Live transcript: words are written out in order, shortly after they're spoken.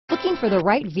Looking for the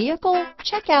right vehicle?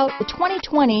 Check out the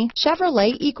 2020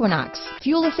 Chevrolet Equinox.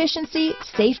 Fuel efficiency,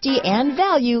 safety, and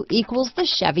value equals the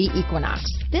Chevy Equinox.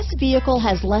 This vehicle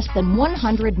has less than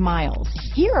 100 miles.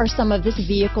 Here are some of this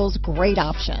vehicle's great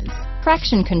options: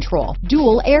 traction control,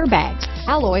 dual airbags,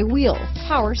 alloy wheels,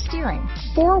 power steering,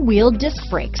 four-wheel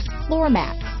disc brakes, floor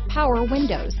mats, power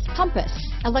windows, compass,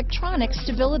 electronic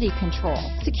stability control,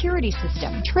 security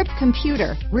system, trip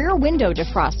computer, rear window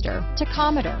defroster,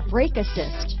 tachometer, brake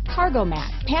assist, cargo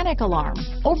mat, panic alarm,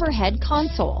 overhead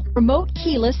console, remote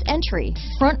keyless entry,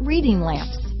 front reading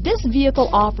lamps. This vehicle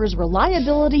offers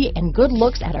reliability and good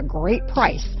looks at a great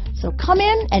price. So come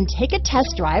in and take a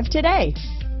test drive today.